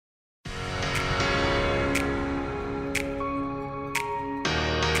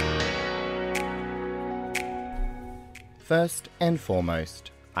First and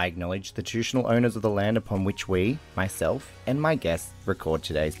foremost, I acknowledge the traditional owners of the land upon which we, myself, and my guests record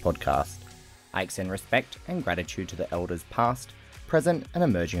today's podcast. I extend respect and gratitude to the elders past, present, and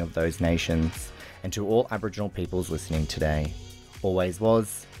emerging of those nations, and to all Aboriginal peoples listening today. Always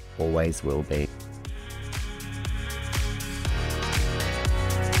was, always will be.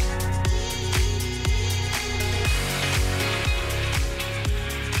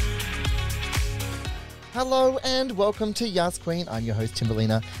 Hello and welcome to Yas Queen. I'm your host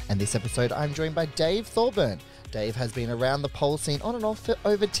Timberlina, and this episode I'm joined by Dave Thorburn. Dave has been around the pole scene on and off for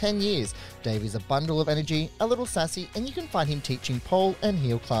over 10 years. Dave is a bundle of energy, a little sassy, and you can find him teaching pole and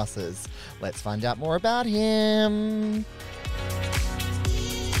heel classes. Let's find out more about him.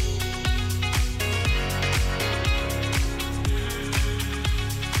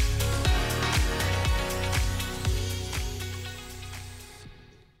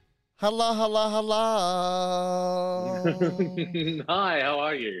 Hello. Hi, how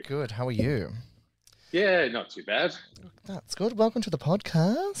are you? Good, how are you? Yeah, not too bad. That's good. Welcome to the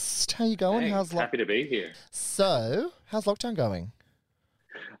podcast. How you going? Thanks, happy to be here. So, how's lockdown going?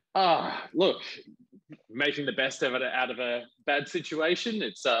 Look, making the best of it out of a bad situation.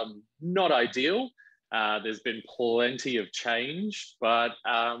 It's not ideal. There's been plenty of change, but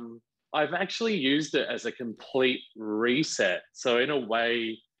I've actually used it as a complete reset. So in a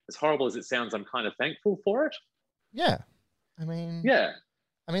way, as horrible as it sounds, I'm kind of thankful for it. Yeah. I mean,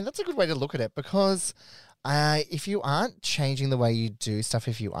 that's a good way to look at it, because if you aren't changing the way you do stuff,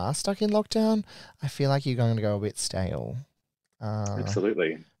 if you are stuck in lockdown, I feel like you're going to go a bit stale.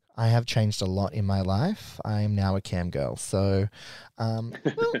 Absolutely. I have changed a lot in my life. I am now a cam girl. So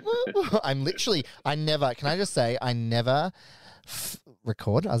I never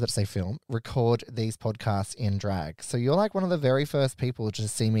record these podcasts in drag. So you're like one of the very first people to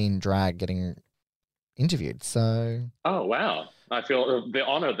see me in drag getting interviewed. So oh wow, I feel the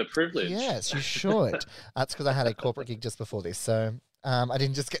honor, the privilege. Yes, you should. That's because I had a corporate gig just before this, so I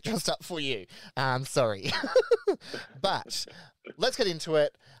didn't just get dressed up for you. Sorry. But let's get into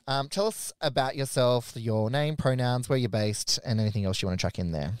it. Tell us about yourself, your name, pronouns, where you're based, and anything else you want to chuck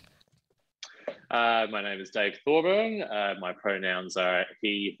in there. My name is Dave Thorburn. My pronouns are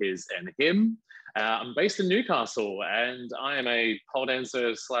he, his, and him. I'm based in Newcastle, and I am a pole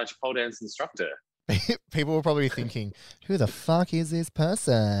dancer / pole dance instructor. People were probably thinking, who the fuck is this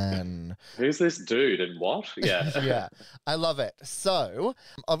person? Who's this dude and what? Yeah. Yeah, I love it. So,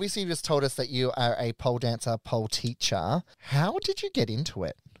 obviously you just told us that you are a pole dancer, pole teacher. How did you get into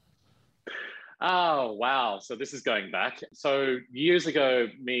it? Oh, wow. So this is going back. So years ago,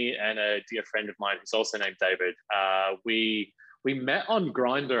 me and a dear friend of mine, who's also named David, we met on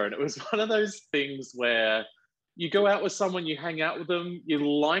Grindr, and it was one of those things where you go out with someone, you hang out with them, you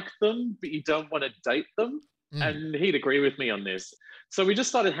like them, but you don't want to date them. And he'd agree with me on this. So we just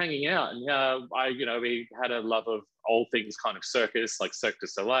started hanging out, and we had a love of all things kind of circus, like Cirque du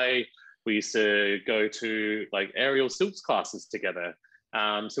Soleil. We used to go to like aerial silks classes together.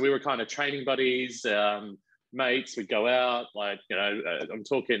 So we were kind of training buddies, mates. We'd go out, I'm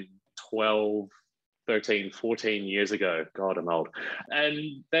talking 12, 13, 14 years ago. God, I'm old.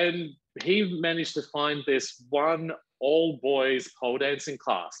 And then he managed to find this one all-boys pole dancing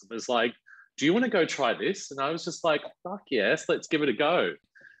class. It was like, do you want to go try this? And I was just like, fuck yes, let's give it a go.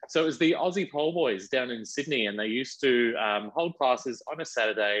 So it was the Aussie Pole Boys down in Sydney, and they used to hold classes on a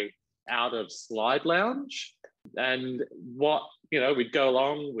Saturday out of Slide Lounge. And we'd go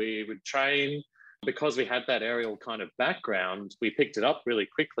along, we would train. Because we had that aerial kind of background, we picked it up really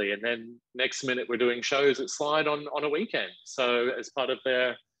quickly. And then next minute we're doing shows at Slide on a weekend. So as part of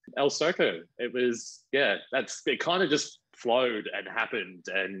their El Circo, it was, it kind of just flowed and happened.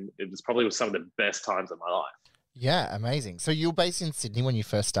 And it was probably some of the best times of my life. Yeah, amazing. So you were based in Sydney when you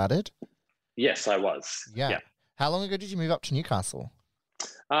first started? Yes, I was. Yeah. How long ago did you move up to Newcastle?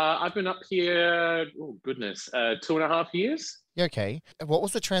 I've been up here, 2.5 years. Okay. What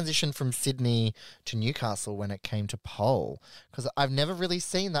was the transition from Sydney to Newcastle when it came to pole? Because I've never really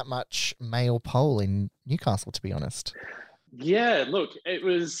seen that much male pole in Newcastle, to be honest. Yeah, look, it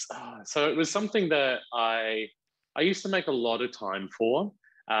was something that I used to make a lot of time for.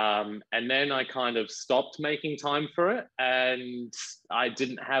 And then I kind of stopped making time for it, and I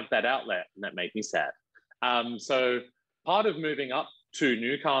didn't have that outlet, and that made me sad. So part of moving up to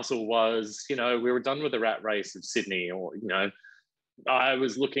Newcastle was, we were done with the rat race of Sydney, or, I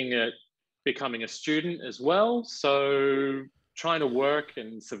was looking at becoming a student as well. So trying to work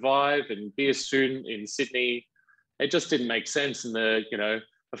and survive and be a student in Sydney, it just didn't make sense. And the,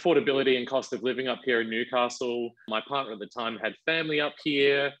 affordability and cost of living up here in Newcastle. My partner at the time had family up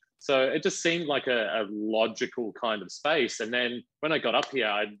here. So it just seemed like a logical kind of space. And then when I got up here,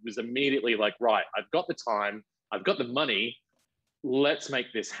 I was immediately like, right, I've got the time, I've got the money, let's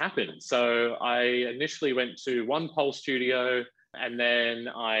make this happen. So I initially went to one pole studio, and then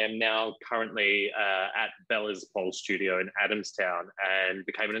I am now currently at Bella's pole studio in Adamstown and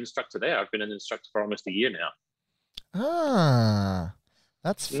became an instructor there. I've been an instructor for almost a year now. Ah,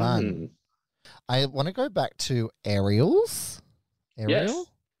 that's fun. I want to go back to aerials. Yes.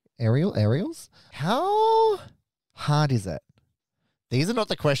 Aerials. How hard is it? These are not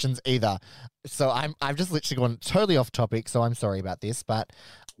the questions either. So I've just literally gone totally off topic, so I'm sorry about this, but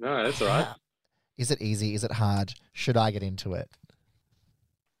No, that's all right. Is it easy? Is it hard? Should I get into it?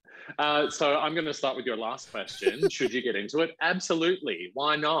 So I'm going to start with your last question. Should you get into it? Absolutely.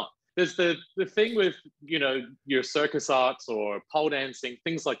 Why not? There's the thing with, your circus arts or pole dancing,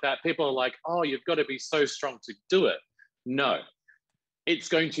 things like that. People are like, oh, you've got to be so strong to do it. No, it's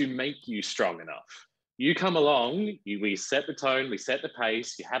going to make you strong enough. You come along, we set the tone, we set the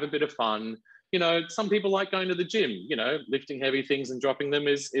pace, you have a bit of fun. Some people like going to the gym, lifting heavy things and dropping them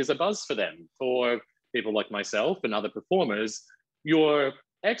is a buzz for them. For people like myself and other performers, you're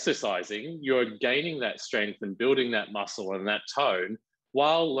exercising, you're gaining that strength and building that muscle and that tone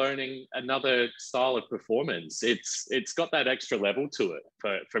while learning another style of performance. It's got that extra level to it,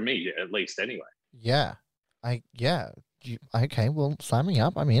 for me, at least anyway. Yeah. Okay, well, sign me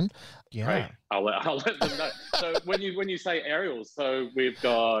up. I'm in. Yeah. Great. I'll let them know. So when you say aerials, so we've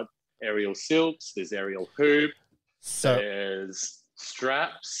got aerial silks, there's aerial hoop, there's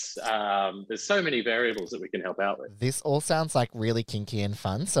straps. There's so many variables that we can help out with. This all sounds like really kinky and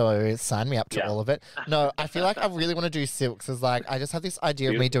fun, so sign me up to all of it. No, I feel like I really want to do silks. It's like I just have this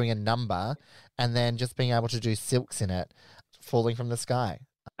idea of me doing a number and then just being able to do silks in it, falling from the sky.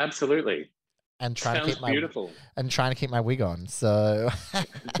 Absolutely. And trying beautiful. To keep my wig on. So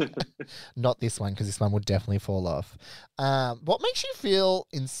not this one, because this one would definitely fall off. What makes you feel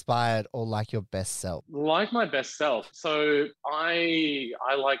inspired or like your best self? Like my best self. So I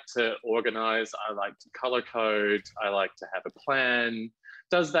like to organize. I like to color code. I like to have a plan.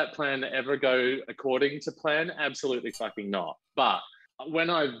 Does that plan ever go according to plan? Absolutely fucking not. But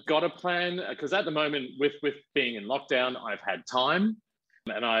when I've got a plan, because at the moment with being in lockdown, I've had time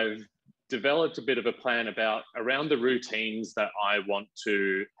and I've developed a bit of a plan around the routines that I want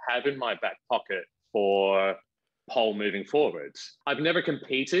to have in my back pocket for pole moving forward. I've never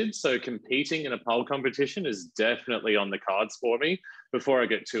competed, so competing in a pole competition is definitely on the cards for me before I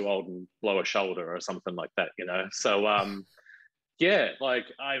get too old and blow a shoulder or something like that, So,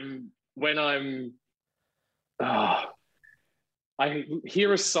 I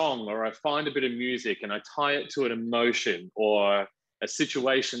hear a song or I find a bit of music and I tie it to an emotion or a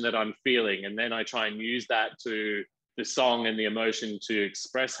situation that I'm feeling, and then I try and use that to the song and the emotion to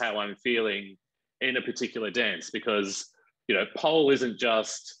express how I'm feeling in a particular dance, because, pole isn't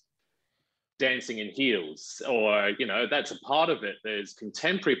just dancing in heels or, that's a part of it. There's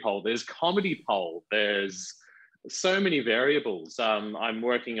contemporary pole, there's comedy pole, there's so many variables. I'm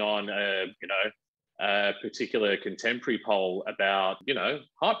working on a particular contemporary pole about,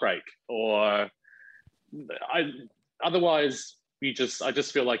 heartbreak, or otherwise I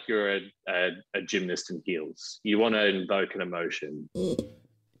just feel like you're a gymnast in heels. You want to invoke an emotion.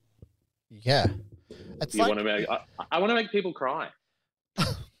 Yeah. I want to make people cry.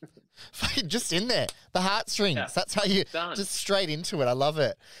 Just in there. The heartstrings. Yeah. That's how you just straight into it. I love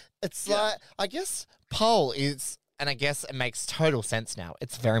it. It's like, I guess pole is, and I guess it makes total sense now.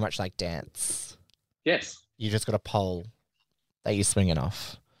 It's very much like dance. Yes. You just got a pole that you're swinging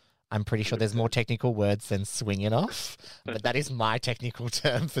off. I'm pretty sure there's more technical words than swinging off, but that is my technical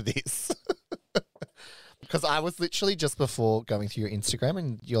term for this. Because I was literally just before going through your Instagram,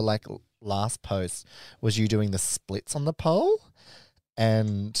 and your last post was you doing the splits on the pole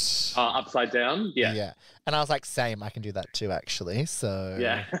and upside down. Yeah. Yeah. And I was like, same, I can do that too, actually. So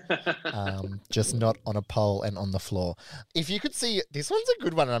yeah. Just not on a pole and on the floor. If you could see, this one's a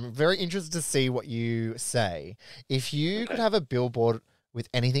good one, and I'm very interested to see what you say. If you could have a billboard with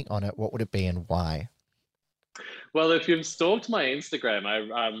anything on it, what would it be and why? Well, if you've stalked my Instagram,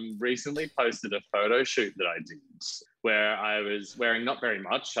 I recently posted a photo shoot that I did where I was wearing not very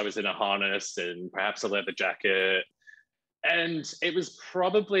much. I was in a harness and perhaps a leather jacket. And it was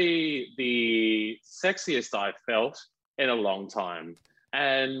probably the sexiest I've felt in a long time.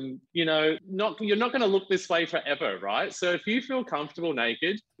 And, you're not going to look this way forever, right? So if you feel comfortable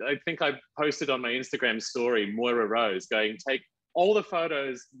naked, I think I posted on my Instagram story, Moira Rose, going, take all the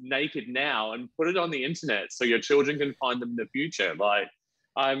photos naked now and put it on the internet so your children can find them in the future.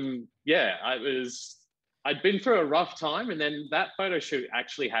 I'd been through a rough time, and then that photo shoot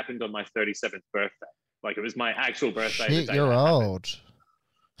actually happened on my 37th birthday. Like it was my actual birthday. The Shit, day you're that happened. old.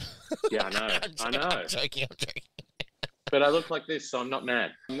 Yeah, I know. I know. I'm joking. But I look like this, so I'm not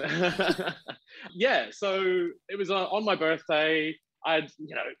mad. Yeah, so it was on my birthday. I'd,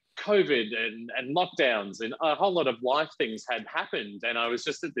 COVID and lockdowns and a whole lot of life things had happened. And I was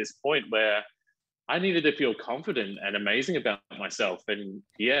just at this point where I needed to feel confident and amazing about myself. And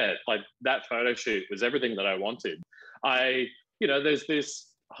yeah, like that photo shoot was everything that I wanted. There's this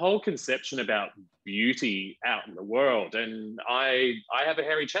whole conception about beauty out in the world. And I have a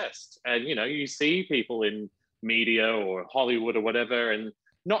hairy chest. And, you see people in media or Hollywood or whatever, and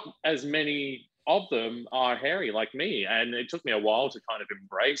not as many of them are hairy like me. And it took me a while to kind of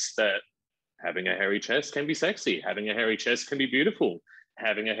embrace that having a hairy chest can be sexy, having a hairy chest can be beautiful,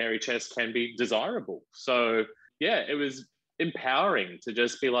 having a hairy chest can be desirable. So yeah, it was empowering to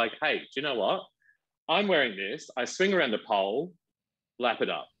just be like, hey, do you know what? I'm wearing this. I swing around the pole, lap it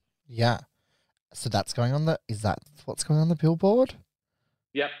up. Yeah. So that's going on is that what's going on the billboard?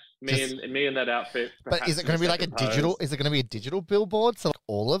 Yep. Me in that outfit. But is it going to be like a digital? Is it going to be a digital billboard? So like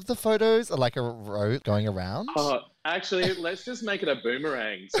all of the photos are like a row going around? Actually, let's just make it a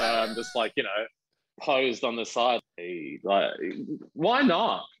boomerang. So I'm just like, posed on the side. Like, why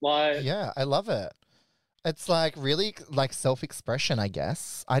not? Like, yeah, I love it. It's like really like self-expression, I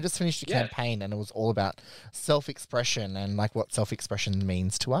guess. I just finished a campaign and it was all about self-expression and like what self-expression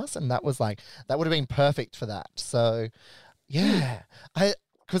means to us. And that was like, that would have been perfect for that. So yeah,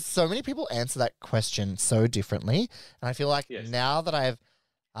 because so many people answer that question so differently. And I feel like now that I've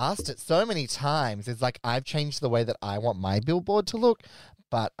asked it so many times, it's like I've changed the way that I want my billboard to look,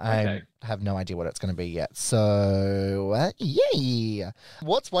 but I have no idea what it's going to be yet. So, yay!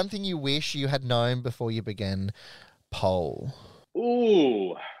 What's one thing you wish you had known before you began Pole?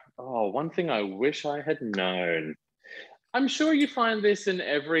 One thing I wish I had known. I'm sure you find this in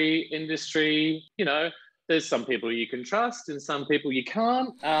every industry. There's some people you can trust and some people you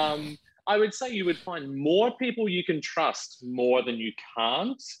can't. I would say you would find more people you can trust more than you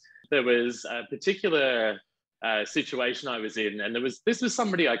can't. There was a particular situation I was in, and this was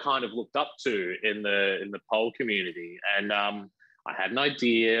somebody I kind of looked up to in the pole community, and I had an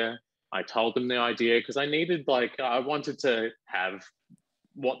idea. I told them the idea because I wanted to have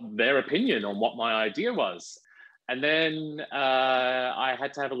what their opinion on what my idea was. And then I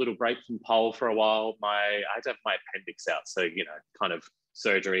had to have a little break from pole for a while. I had to have my appendix out. So, kind of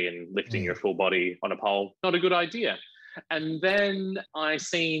surgery and lifting your full body on a pole, not a good idea. And then I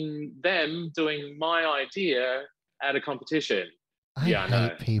seen them doing my idea at a competition. I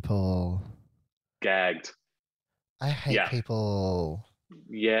hate people. Gagged. I hate people.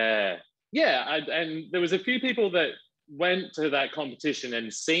 Yeah. Yeah. And there was a few people that went to that competition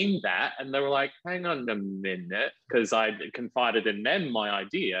and seen that, and they were like, hang on a minute, because I confided in them my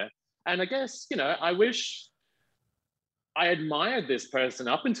idea. And I guess, I wish I admired this person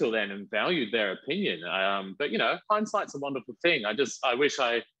up until then and valued their opinion. But, hindsight's a wonderful thing. I wish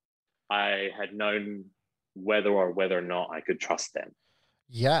I had known whether or not I could trust them.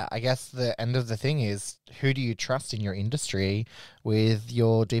 Yeah, I guess the end of the thing is, who do you trust in your industry with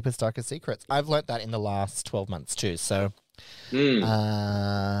your deepest, darkest secrets? I've learnt that in the last 12 months too. So,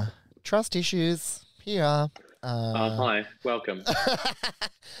 trust issues here. Hi, welcome.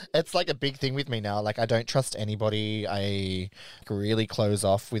 It's like a big thing with me now. Like, I don't trust anybody. I really close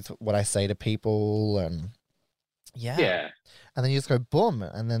off with what I say to people, and yeah. And then you just go boom,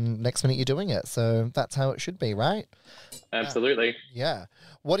 and then next minute you're doing it. So that's how it should be, right? Absolutely. Yeah.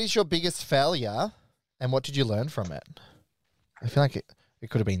 What is your biggest failure, and what did you learn from it? I feel like it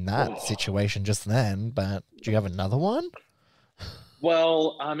could have been that situation just then, but do you have another one?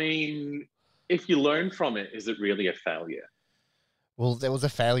 Well, I mean, if you learn from it, is it really a failure? Well, there was a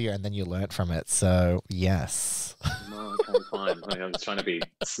failure and then you learnt from it, so yes. No, okay, fine. I was trying to be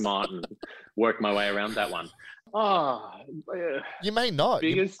smart and work my way around that one. You may not.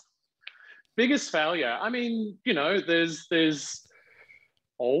 Biggest failure. I mean, there's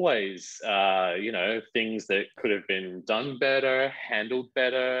always, things that could have been done better, handled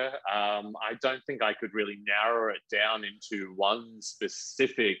better. I don't think I could really narrow it down into one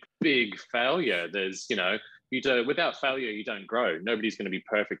specific big failure. There's, without failure, you don't grow. Nobody's going to be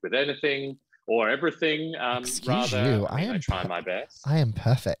perfect with anything or everything. Excuse you. I try my best. I am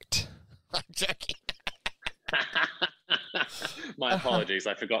perfect. I'm joking. My apologies.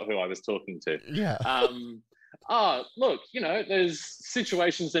 I forgot who I was talking to. Yeah. Look, there's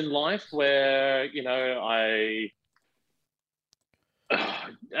situations in life where,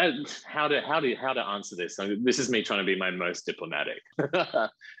 how to answer this? I mean, this is me trying to be my most diplomatic.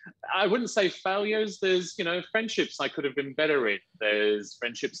 I wouldn't say failures. There's, friendships I could have been better in. There's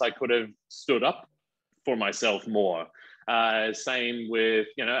friendships I could have stood up for myself more. Same with,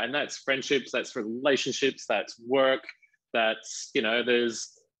 and that's friendships, that's relationships, that's work, that's,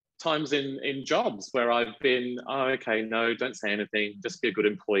 there's times in jobs where I've been, oh, okay, no, don't say anything, just be a good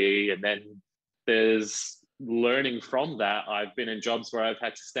employee. And then there's learning from that. I've been in jobs where I've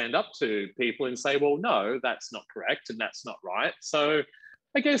had to stand up to people and say, well, no, that's not correct and that's not right. So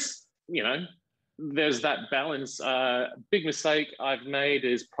I guess, there's that balance. Big mistake I've made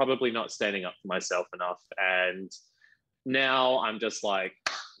is probably not standing up for myself enough. And now I'm just like,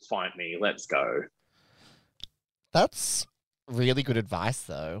 find me, let's go. That's really good advice,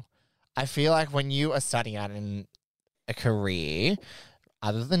 though. I feel like when you are starting out in a career,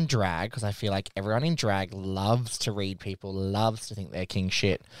 other than drag, because I feel like everyone in drag loves to read people, loves to think they're king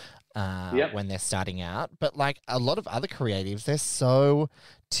shit when they're starting out. But like a lot of other creatives, they're so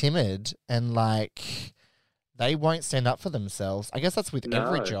timid and like they won't stand up for themselves. I guess that's with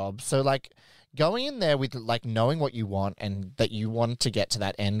every job. So like going in there with like knowing what you want and that you want to get to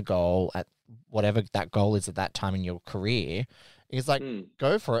that end goal at whatever that goal is at that time in your career is like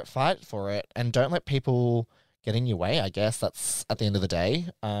go for it, fight for it, and don't let people get in your way. I guess that's at the end of the day.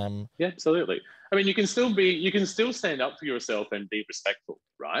 Yeah, absolutely. I mean, you can still stand up for yourself and be respectful,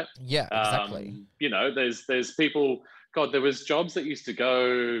 right? Yeah, exactly. There's people. God, there was jobs that used to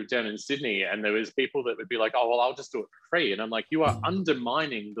go down in Sydney, and there was people that would be like, "Oh, well, I'll just do it for free," and I'm like, "You are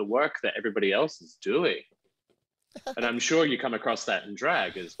undermining the work that everybody else is doing," and I'm sure you come across that in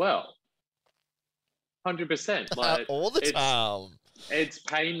drag as well. 100%. Like all the time. It's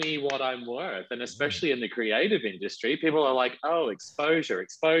pay me what I'm worth. And especially in the creative industry, people are like, oh, exposure.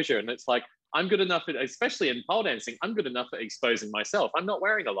 And it's like, I'm good enough at, especially in pole dancing, I'm good enough at exposing myself. I'm not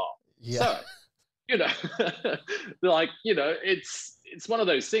wearing a lot. Yeah. So, it's one of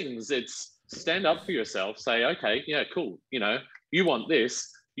those things. It's stand up for yourself, say, okay, yeah, cool. You want this,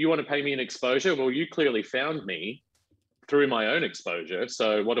 you want to pay me an exposure. Well, you clearly found me through my own exposure.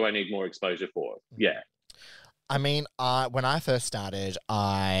 So what do I need more exposure for? Yeah. I mean, when I first started,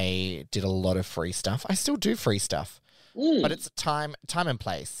 I did a lot of free stuff. I still do free stuff, but it's time and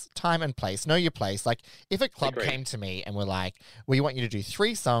place. Time and place. Know your place. Like, if a club came to me and were like, "We want you to do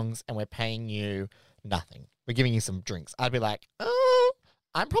 3 songs, and we're paying you nothing. We're giving you some drinks," I'd be like, "Oh,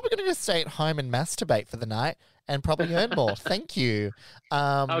 I'm probably going to go stay at home and masturbate for the night and probably earn more. Thank you."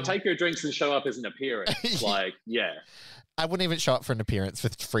 I'll take your drinks and show up as an appearance. Like, yeah. I wouldn't even show up for an appearance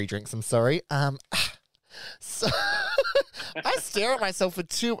with free drinks. I'm sorry. So I stare at myself for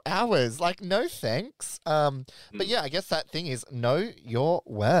 2 hours. Like, no thanks. But yeah, I guess that thing is know your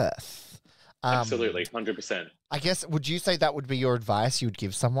worth. Absolutely, 100%. I guess, would you say that would be your advice you would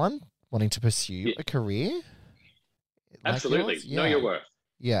give someone wanting to pursue a career? Absolutely. Like know your worth.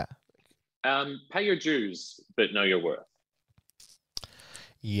 Yeah. Pay your dues, but know your worth.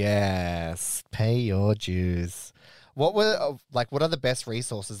 Yes. Pay your dues. What are the best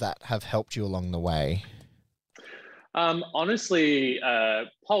resources that have helped you along the way? Honestly,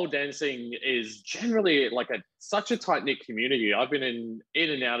 pole dancing is generally like such a tight-knit community. I've been in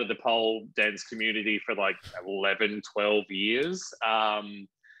and out of the pole dance community for like 11, 12 years.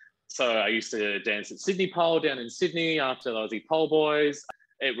 So I used to dance at Sydney Pole down in Sydney after the Aussie Pole Boys.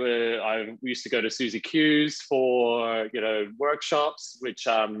 I used to go to Susie Q's for workshops, which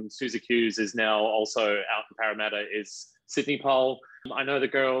Susie Q's is now also out in Parramatta is Sydney Pole. I know the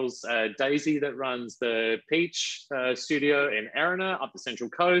girls, Daisy that runs the Peach studio in Erina up the Central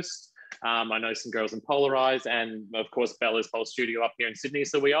Coast. I know some girls in Polarize, and of course Bella's Pole Studio up here in Sydney.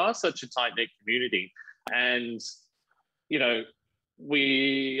 So we are such a tight-knit community, and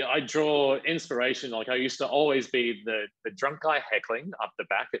I draw inspiration. Like, I used to always be the drunk guy heckling up the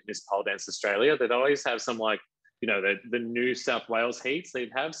back at Miss Pole Dance Australia. They'd always have some the New South Wales heats.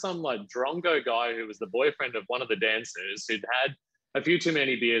 They'd have some like drongo guy who was the boyfriend of one of the dancers who'd had a few too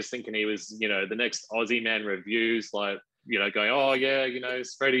many beers, thinking he was the next Aussie Man Reviews, like going, oh yeah,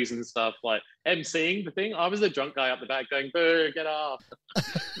 spreadies and stuff, like emceeing the thing. I was the drunk guy up the back going, boo, get off.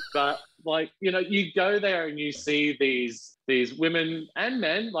 But you go there and you see these women and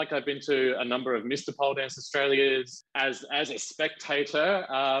men. Like, I've been to a number of Mr. Pole Dance Australias as a spectator.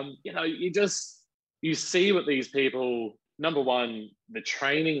 You see what these people, number one, the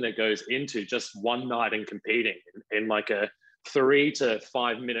training that goes into just one night and competing in like a 3 to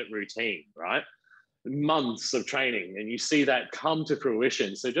 5 minute routine, right? Months of training, and you see that come to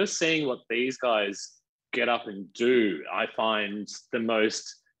fruition. So just seeing what these guys get up and do, I find the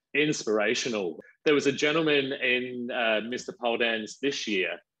most inspirational. there was a gentleman in Mr. Pole Dance this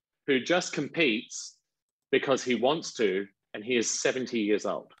year who just competes because he wants to, and he is 70 years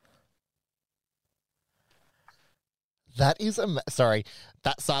old. That is sorry,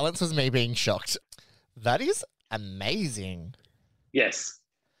 that silence was me being shocked. That is amazing. Yes.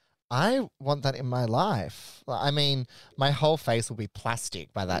 I want that in my life. I mean, my whole face will be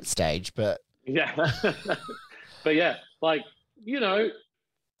plastic by that stage, but yeah. But yeah, like, you know,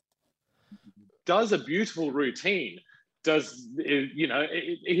 does a beautiful routine. Does, you know,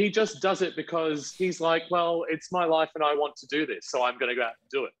 he just does it because he's like, well, it's my life and I want to do this, so I'm going to go out and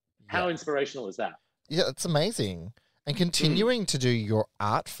do it. How inspirational is that? Yeah, it's amazing. And continuing to do your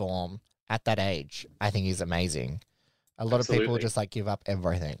art form at that age, I think is amazing. A lot of people just like give up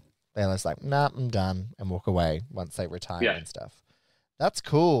everything. They're just like, nah, I'm done, and walk away once they retire and stuff. That's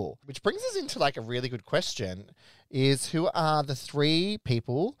cool. Which brings us into like a really good question is, who are the 3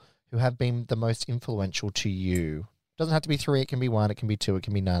 people who have been the most influential to you? Doesn't have to be 3, it can be 1, it can be 2, it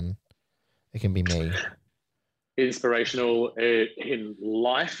can be none. It can be me. Inspirational in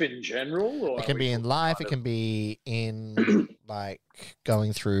life in general? Or it can be in life, it can be in like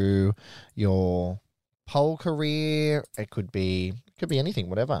going through your pole career. It could be anything,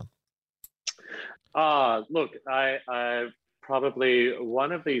 whatever. Look, I probably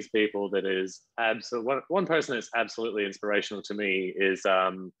one of these people that is one person that's absolutely inspirational to me is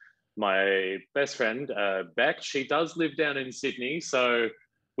my best friend, Beck. She does live down in Sydney, so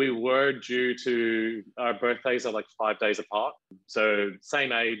we were due to, our birthdays are like 5 days apart. So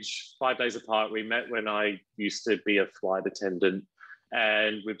same age, 5 days apart. We met when I used to be a flight attendant,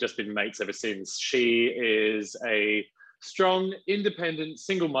 and we've just been mates ever since. She is a strong, independent,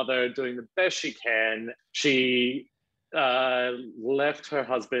 single mother doing the best she can. She left her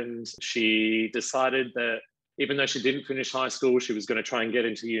husband. She decided that even though she didn't finish high school, she was going to try and get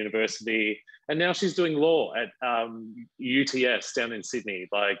into university. And now she's doing law at UTS down in Sydney,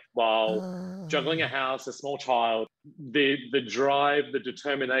 like while juggling a house, a small child. The drive, the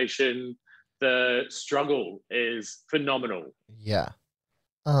determination, the struggle is phenomenal. Yeah.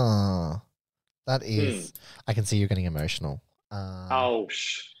 Oh, that is. I can see you getting emotional. I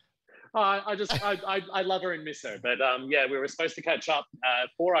love her and miss her. But yeah, we were supposed to catch up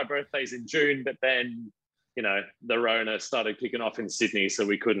for our birthdays in June, but then, you know, the Rona started kicking off in Sydney, so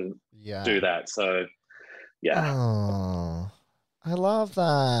we couldn't do that. So, yeah. Oh, I love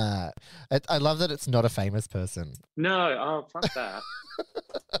that. I love that it's not a famous person. No, fuck that.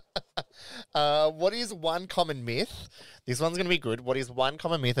 What is one common myth? This one's going to be good. What is one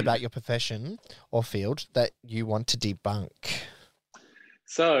common myth about your profession or field that you want to debunk?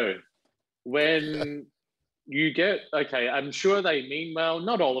 So, when you get, okay, I'm sure they mean well.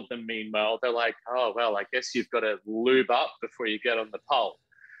 Not all of them mean well. They're like, oh, well, I guess you've got to lube up before you get on the pole.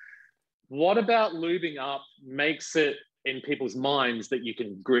 What about lubing up makes it in people's minds that you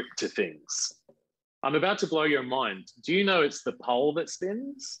can grip to things? I'm about to blow your mind. Do you know it's the pole that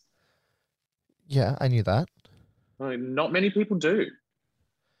spins? Yeah, I knew that. Well, not many people do.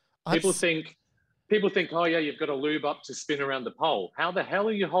 People think, oh yeah, you've got to lube up to spin around the pole. How the hell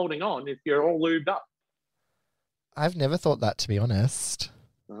are you holding on if you're all lubed up? I've never thought that, to be honest.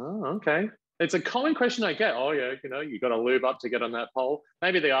 Oh, okay. It's a common question I get. Oh yeah, you know, you got to lube up to get on that pole.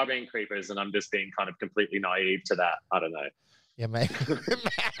 Maybe they are being creepers and I'm just being kind of completely naive to that. I don't know. Yeah, maybe.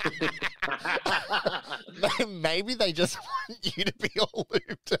 Maybe they just want you to be all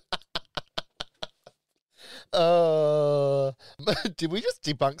lubed. Did we just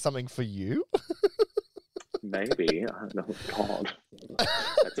debunk something for you? Maybe. I don't know. God,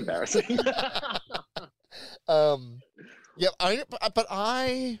 that's embarrassing. Yeah,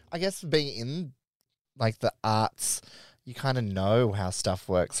 I guess being in like the arts, you kind of know how stuff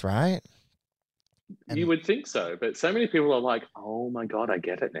works, right? And you would think so, but so many people are like, "Oh my God, I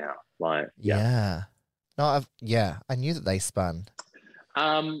get it now." Like, yeah. No, I knew that they spun.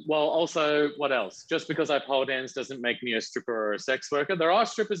 Well, also, what else? Just because I pole dance doesn't make me a stripper or a sex worker. There are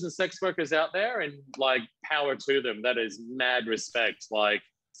strippers and sex workers out there, and like, power to them. That is mad respect. Like,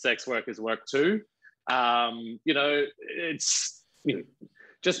 sex workers work too. You know, it's, you know,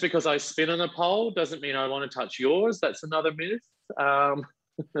 just because I spin on a pole doesn't mean I want to touch yours. That's another myth.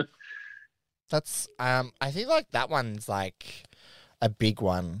 That's I think like that one's like a big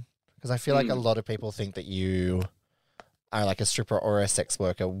one because I feel like a lot of people think that you are like a stripper or a sex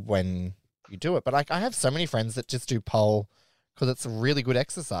worker when you do it. But like I have so many friends that just do pole because it's a really good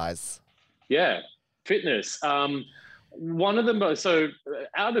exercise. Yeah, fitness. One of the most, so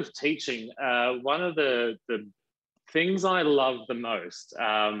out of teaching, one of the things I love the most,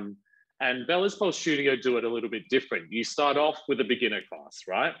 and Bella's Pole Studio do it a little bit different. You start off with a beginner class,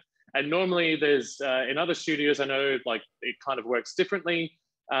 right? And normally there's, in other studios, I know like it kind of works differently.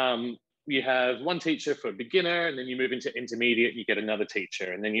 You have one teacher for beginner, and then you move into intermediate, you get another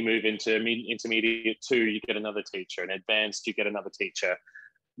teacher. And then you move into intermediate 2, you get another teacher. And advanced, you get another teacher.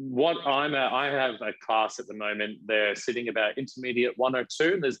 I have a class at the moment, they're sitting about intermediate 1 or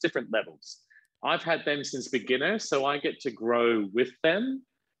 2, and there's different levels. I've had them since beginner, so I get to grow with them,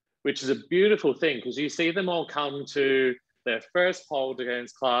 which is a beautiful thing because you see them all come to their first pole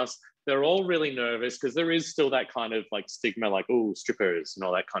dance class. They're all really nervous because there is still that kind of like stigma, like, oh, strippers and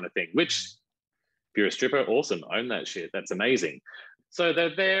all that kind of thing, which if you're a stripper, awesome, own that shit. That's amazing. So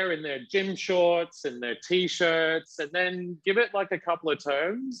they're there in their gym shorts and their t-shirts, and then give it like a couple of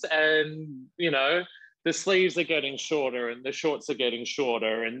terms and, you know, the sleeves are getting shorter and the shorts are getting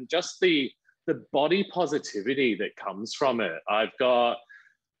shorter, and just the body positivity that comes from it. I've got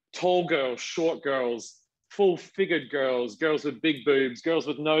tall girls, short girls, full-figured girls, girls with big boobs, girls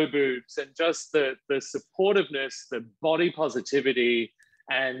with no boobs, and just the supportiveness, the body positivity.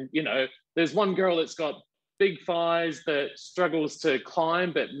 And, you know, there's one girl that's got big thighs that struggles to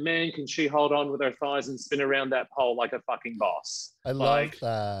climb, but man, can she hold on with her thighs and spin around that pole like a fucking boss. I love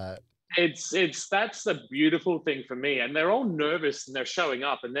that. That's a beautiful thing for me. And they're all nervous and they're showing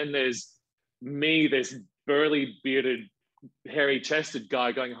up. And then there's me, this burly, bearded, hairy-chested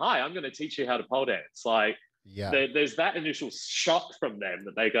guy going, hi, I'm going to teach you how to pole dance. Like, there's that initial shock from them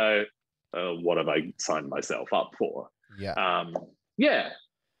that they go, what have I signed myself up for?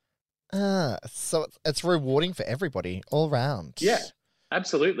 So it's rewarding for everybody all round. Yeah,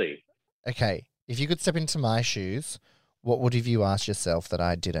 absolutely. Okay, if you could step into my shoes, what would have you asked yourself that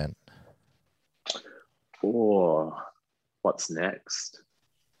I didn't? Oh, what's next?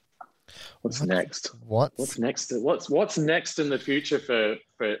 What's next? What's next in the future for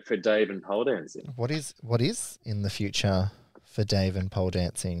Dave and pole dancing? What is in the future for Dave and pole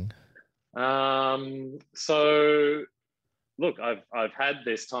dancing? So look, I've had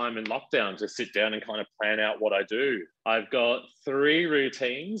this time in lockdown to sit down and kind of plan out what I do. I've got 3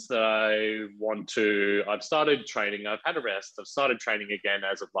 routines that I've started training. I've had a rest. I've started training again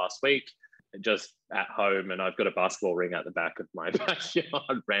as of last week, just at home, and I've got a basketball ring at the back of my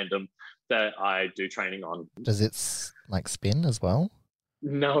backyard, random, that I do training on. Does it like spin as well?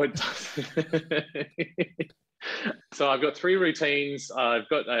 No, it doesn't. So I've got 3 routines. I've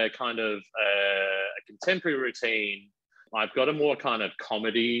got a kind of a contemporary routine. I've got a more kind of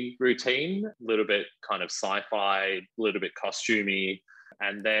comedy routine, a little bit kind of sci-fi, a little bit costumey.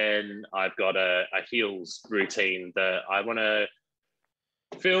 And then I've got a heels routine that I want to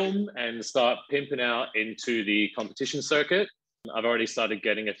film and start pimping out into the competition circuit. I've already started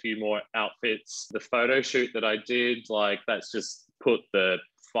getting a few more outfits. The photo shoot that I did, like, that's just put the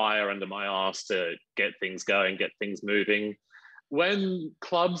fire under my ass to get things going, get things moving. When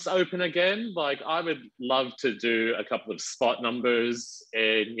clubs open again, like, I would love to do a couple of spot numbers.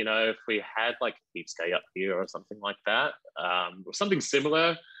 And, you know, if we had like a Heapskate up here or something like that, or something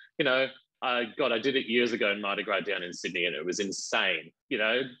similar, you know, I did it years ago in Mardi Gras down in Sydney, and it was insane. You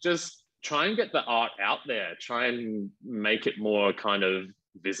know, just try and get the art out there, try and make it more kind of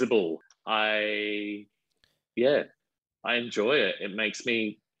visible. I enjoy it. It makes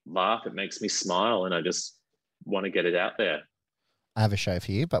me laugh, it makes me smile, and I just want to get it out there. I have a show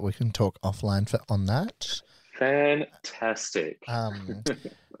for you, but we can talk offline on that. Fantastic.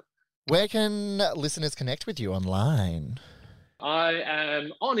 Where can listeners connect with you online? I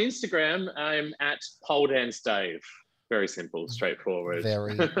am on Instagram. I'm at Pole Dance Dave. Very simple, straightforward.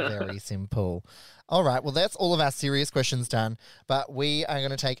 Very, very simple. All right. Well, that's all of our serious questions done. But we are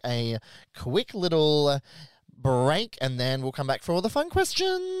going to take a quick little break, and then we'll come back for all the fun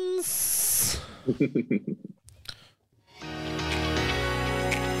questions.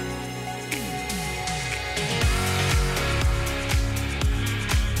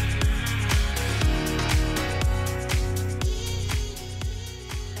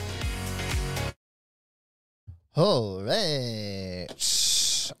 All right.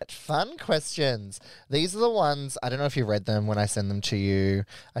 Fun questions. These are the ones, I don't know if you read them when I send them to you.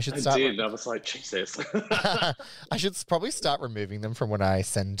 I did. I was like, Jesus. I should probably start removing them from when I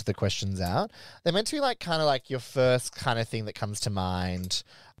send the questions out. They're meant to be like kind of like your first kind of thing that comes to mind.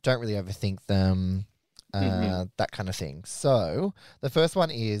 Don't really overthink them. That kind of thing. So the first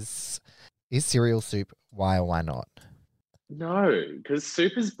one is cereal soup, why or why not? No, because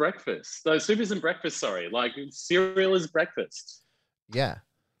soup is breakfast. No, soup isn't breakfast, sorry. Like, cereal is breakfast. Yeah.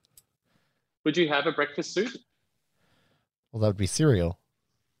 Would you have a breakfast soup? Well, that would be cereal.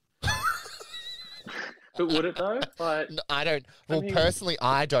 But would it though? Like, No, I don't. I Well, mean- personally,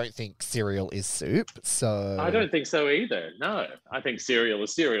 I don't think cereal is soup. So I don't think so either. No, I think cereal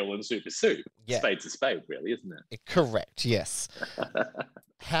is cereal and soup is soup. Yeah. Spade's a spade, really, isn't it? Correct. Yes.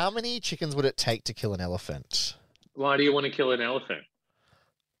 How many chickens would it take to kill an elephant? Why do you want to kill an elephant?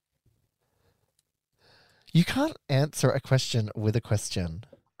 You can't answer a question with a question.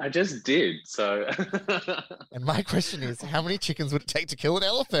 I just did. So And my question is, how many chickens would it take to kill an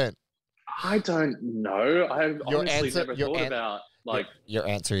elephant? I don't know. I've Your honestly answer- never your thought an- about like. Your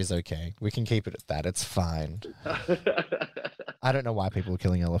answer is okay. We can keep it at that. It's fine. I don't know why people are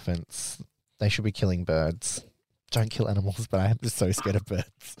killing elephants. They should be killing birds. Don't kill animals, but I am just so scared of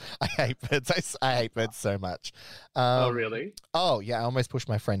birds. I hate birds. I hate birds so much. Oh really? Oh, yeah. I almost pushed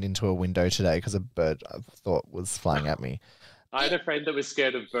my friend into a window today because a bird I thought was flying at me. I had a friend that was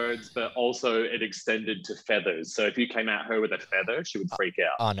scared of birds, but also it extended to feathers. So if you came at her with a feather, she would freak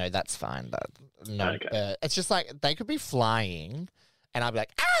out. Oh, no, that's fine. No, Okay. it's just like they could be flying and I'd be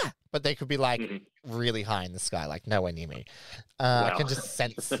like, ah! But they could be like Mhm. really high in the sky, like nowhere near me. I Wow. can just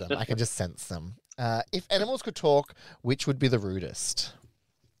sense them. I can just sense them. If animals could talk, which would be the rudest?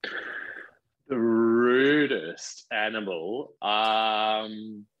 The rudest animal, I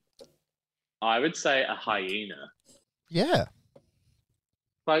would say a hyena. Yeah.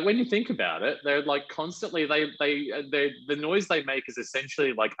 Like when you think about it, they're like constantly the noise they make is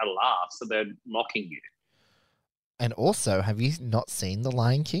essentially like a laugh, so they're mocking you. And also, have you not seen The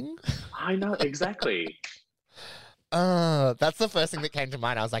Lion King? I know exactly. That's the first thing that came to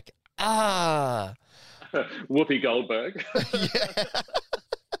mind. I was like, ah. Whoopi Goldberg.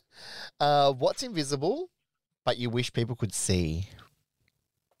 Yeah. What's invisible, but you wish people could see?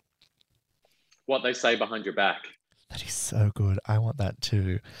 What they say behind your back. That is so good. I want that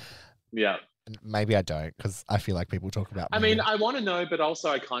too. Yeah. And maybe I don't because I feel like people talk about me. I mean, I want to know, but also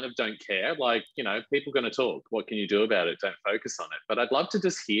I kind of don't care. Like, you know, people going to talk. What can you do about it? Don't focus on it. But I'd love to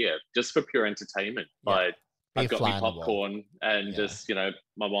just hear, just for pure entertainment. Yeah. Like, Be a I've got fly my on the wall. popcorn and Yeah. just, you know,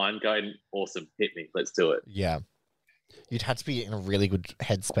 my wine going, awesome, hit me. Let's do it. Yeah. You'd have to be in a really good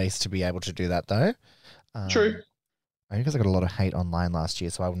headspace to be able to do that, though. True. Only because I got a lot of hate online last year,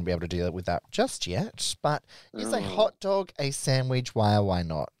 so I wouldn't be able to deal with that just yet. But is a Oh. hot dog a sandwich? Why or why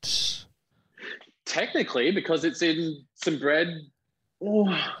not? Technically, because it's in some bread.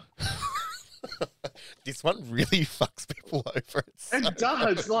 Oh, This one really fucks people over. It's so it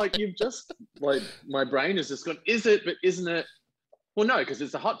does. Like, you've just, like, my brain is just gone, is it, but isn't it? Well, no, because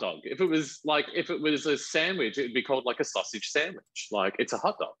it's a hot dog. If it was a sandwich, it'd be called like a sausage sandwich. Like, it's a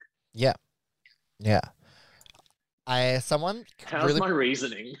hot dog. Yeah. Someone How's really my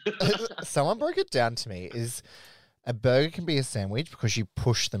reasoning? someone broke it down to me is a burger can be a sandwich because you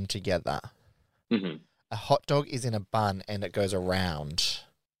push them together. hmm A hot dog is in a bun and it goes around.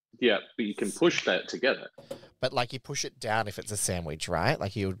 Yeah, but you can push that together. But like you push it down if it's a sandwich, right?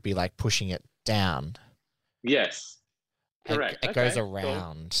 Like you would be like pushing it down. Yes, And correct. It goes Okay, cool.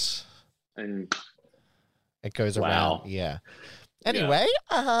 around. And It goes Wow. around. Yeah. Anyway,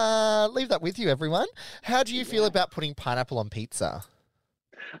 leave that with you, everyone. How do you feel Yeah. about putting pineapple on pizza?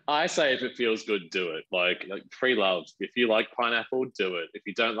 I say if it feels good, do it. Like free love. If you like pineapple, do it. If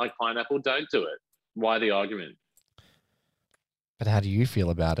you don't like pineapple, don't do it. Why the argument? But how do you feel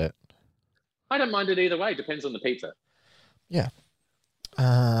about it? I don't mind it either way. Depends on the pizza.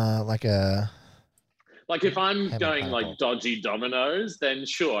 Like a Like if I'm Ham and going pineapple. like dodgy Domino's, then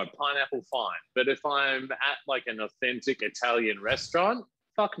sure, pineapple fine. But if I'm at like an authentic Italian restaurant,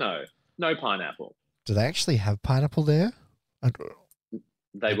 fuck no. No pineapple. do they actually have pineapple there?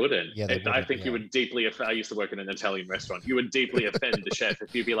 They wouldn't. Yeah, they I wouldn't, think yeah. you would deeply I used to work in an Italian restaurant. You would deeply offend the chef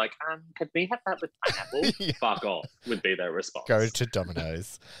if you'd be like, could we have that with pineapple? Yeah. Fuck off would be their response. Go to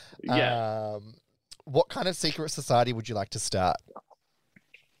Domino's. Yeah. What kind of secret society would you like to start?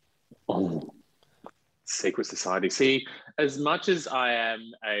 Oh, secret society. See, as much as I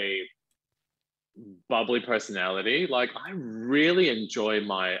am a bubbly personality, like I really enjoy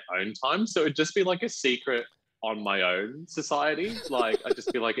my own time. So it'd just be like a secret on my own society. Like I'd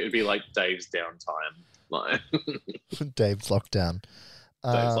just be like, it would be like Dave's downtime. Like Dave's lockdown.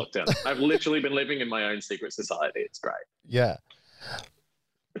 Dave's lockdown. I've literally been living in my own secret society. It's great. Yeah.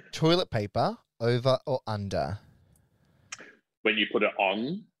 Toilet paper, over or under? When you put it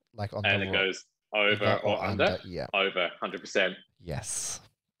on Like on and the it ro- goes over or under, Yeah. over 100%. Yes.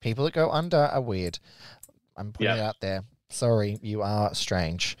 People that go under are weird. I'm putting it Yeah. out there. Sorry, you are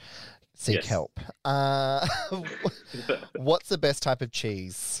strange. Seek Yes. help. What's the best type of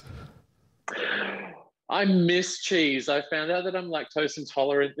cheese? I miss cheese. I found out that I'm lactose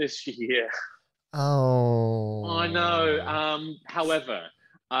intolerant this year. Oh. I know. However,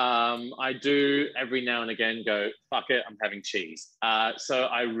 I do every now and again go, fuck it, I'm having cheese. So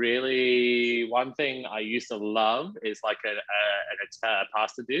one thing I used to love is like a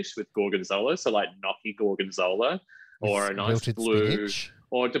pasta dish with gorgonzola. So like gnocchi gorgonzola or a nice wilted blue, spinach.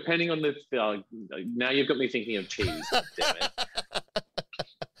 or depending on the, now you've got me thinking of cheese, damn it.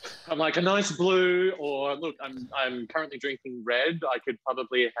 I'm like a nice blue, or look, I'm currently drinking red. I could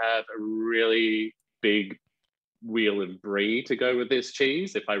probably have a really big wheel of brie to go with this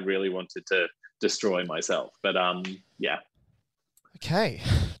cheese if I really wanted to destroy myself. But yeah. Okay,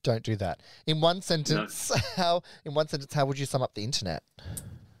 don't do that. In one sentence, how would you sum up the internet?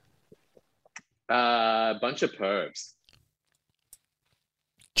 A bunch of pervs.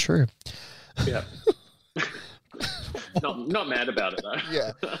 True. Yeah. Not mad about it though.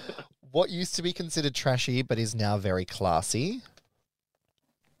 Yeah. What used to be considered trashy but is now very classy?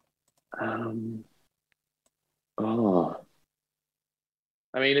 Oh.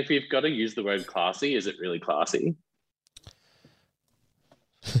 I mean, if you've got to use the word classy, is it really classy?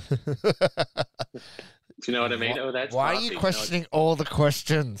 Do you know what I mean? Oh, that's Why classy. are you questioning all the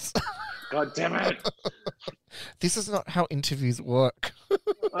questions? God damn it. This is not how interviews work.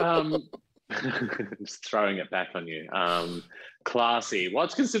 Just throwing it back on you. Classy.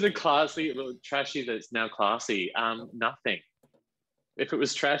 What's considered classy? Well, trashy that's now classy? Nothing. If it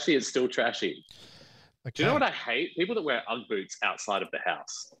was trashy, it's still trashy. Okay. Do you know what I hate? People that wear Ugg boots outside of the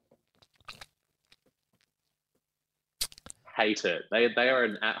house. Hate it. They are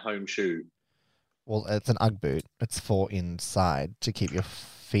an at-home shoe. Well, it's an Ugg boot. It's for inside to keep your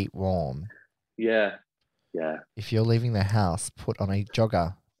feet warm. Yeah. Yeah. If you're leaving the house, put on a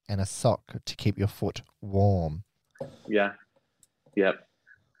jogger and a sock to keep your foot warm. Yeah. Yep.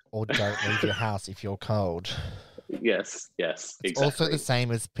 Or don't leave your house if you're cold. Yes, exactly. It's also the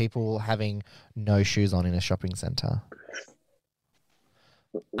same as people having no shoes on in a shopping centre.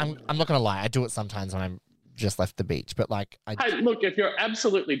 I'm not going to lie. I do it sometimes when I'm just left the beach. But like, hey, look, if you're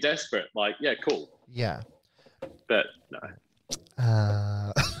absolutely desperate, like, yeah, cool. Yeah. But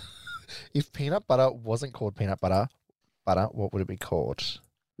no. If peanut butter wasn't called peanut butter, what would it be called?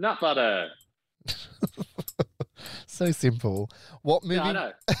 Nut butter. So simple. What movie? Yeah, I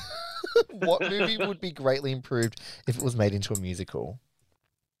know. What movie would be greatly improved if it was made into a musical?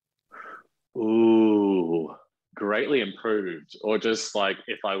 Ooh, greatly improved. Or just like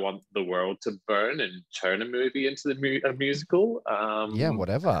if I want the world to burn and turn a movie into a musical. Yeah,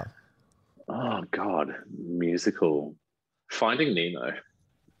 whatever. Oh, God. Musical. Finding Nemo.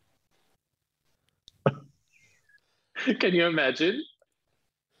 Can you imagine?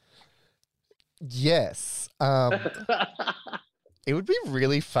 Yes. It would be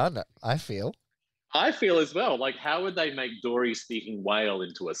really fun, I feel. I feel as well. Like, how would they make Dory speaking whale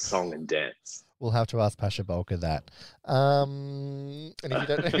into a song and dance? We'll have to ask Pasha Bulker that. And if you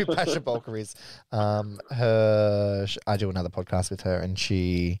don't know who Pasha Bulker is, I do another podcast with her, and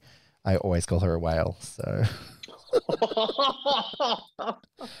I always call her a whale. So,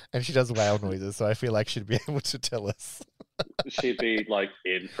 and she does whale noises, so I feel like she'd be able to tell us. She'd be like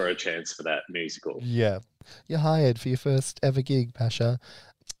in for a chance for that musical. Yeah, you're hired for your first ever gig, Pasha.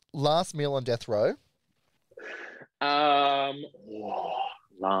 Last meal on death row.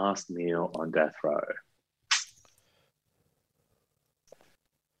 Last meal on death row.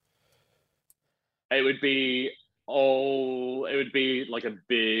 It would be like a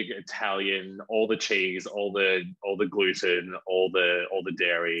big Italian, all the cheese, all the gluten, all the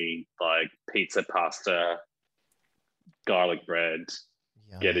dairy, like pizza, pasta, garlic bread.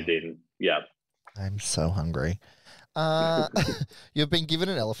 Yeah. Get it in. Yeah. I'm so hungry. You've been given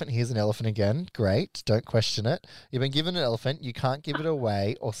an elephant. Here's an elephant again. Great. Don't question it. You've been given an elephant. You can't give it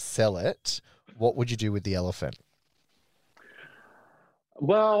away or sell it. What would you do with the elephant?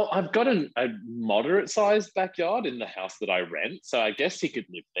 Well, I've got a moderate-sized backyard in the house that I rent, so I guess he could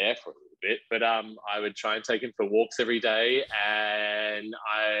live there for a little bit. But I would try and take him for walks every day, and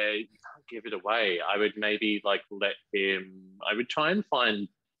I can't give it away. I would maybe like let him. I would try and find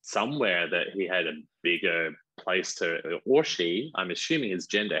somewhere that he had a bigger place to, or she. I'm assuming it's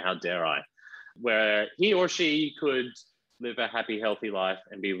gender. How dare I? Where he or she could live a happy, healthy life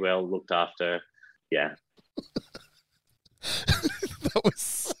and be well looked after. Yeah.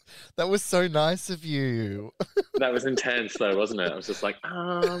 That was so nice of you. That was intense though, wasn't it? I was just like,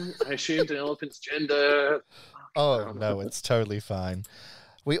 I assumed an elephant's gender. Oh, no, it's totally fine.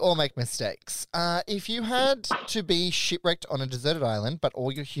 We all make mistakes. If you had to be shipwrecked on a deserted island, but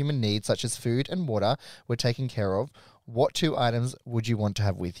all your human needs, such as food and water, were taken care of, what 2 items would you want to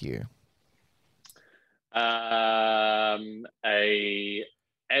have with you? A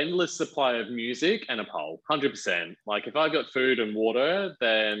endless supply of music and a pole, 100%. Like if I got food and water,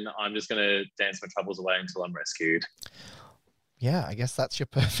 then I'm just going to dance my troubles away until I'm rescued. Yeah, I guess that's your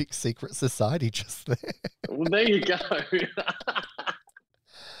perfect secret society just there. Well, there you go.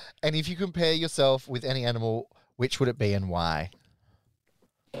 And if you compare yourself with any animal, which would it be and why?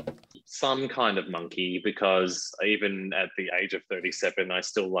 Some kind of monkey, because even at the age of 37, I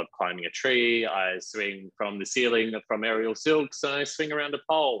still love climbing a tree. I swing from the ceiling from aerial silks, and I swing around a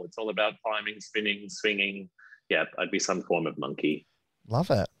pole. It's all about climbing, spinning, swinging. Yeah, I'd be some form of monkey.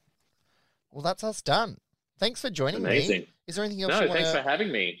 Love it. Well, that's us done. Thanks for joining Amazing. me. Is there anything else No, thanks for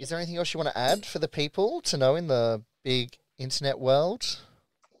having me. Is there anything else you want to add for the people to know in the big internet world?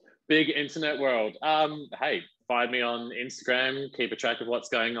 Big internet world. Hey, find me on Instagram. Keep a track of what's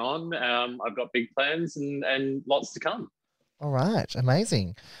going on. I've got big plans and lots to come. All right.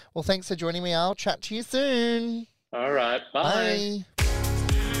 Amazing. Well, thanks for joining me. I'll chat to you soon. All right. Bye. Bye.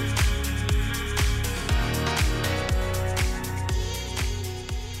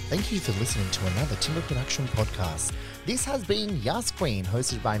 Thank you for listening to another Timber Production podcast. This has been Yas Queen,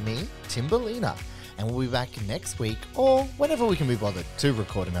 hosted by me, Timberlina, and we'll be back next week or whenever we can be bothered to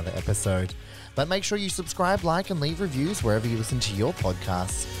record another episode. But make sure you subscribe, like, and leave reviews wherever you listen to your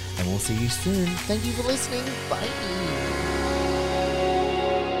podcasts, and we'll see you soon. Thank you for listening. Bye.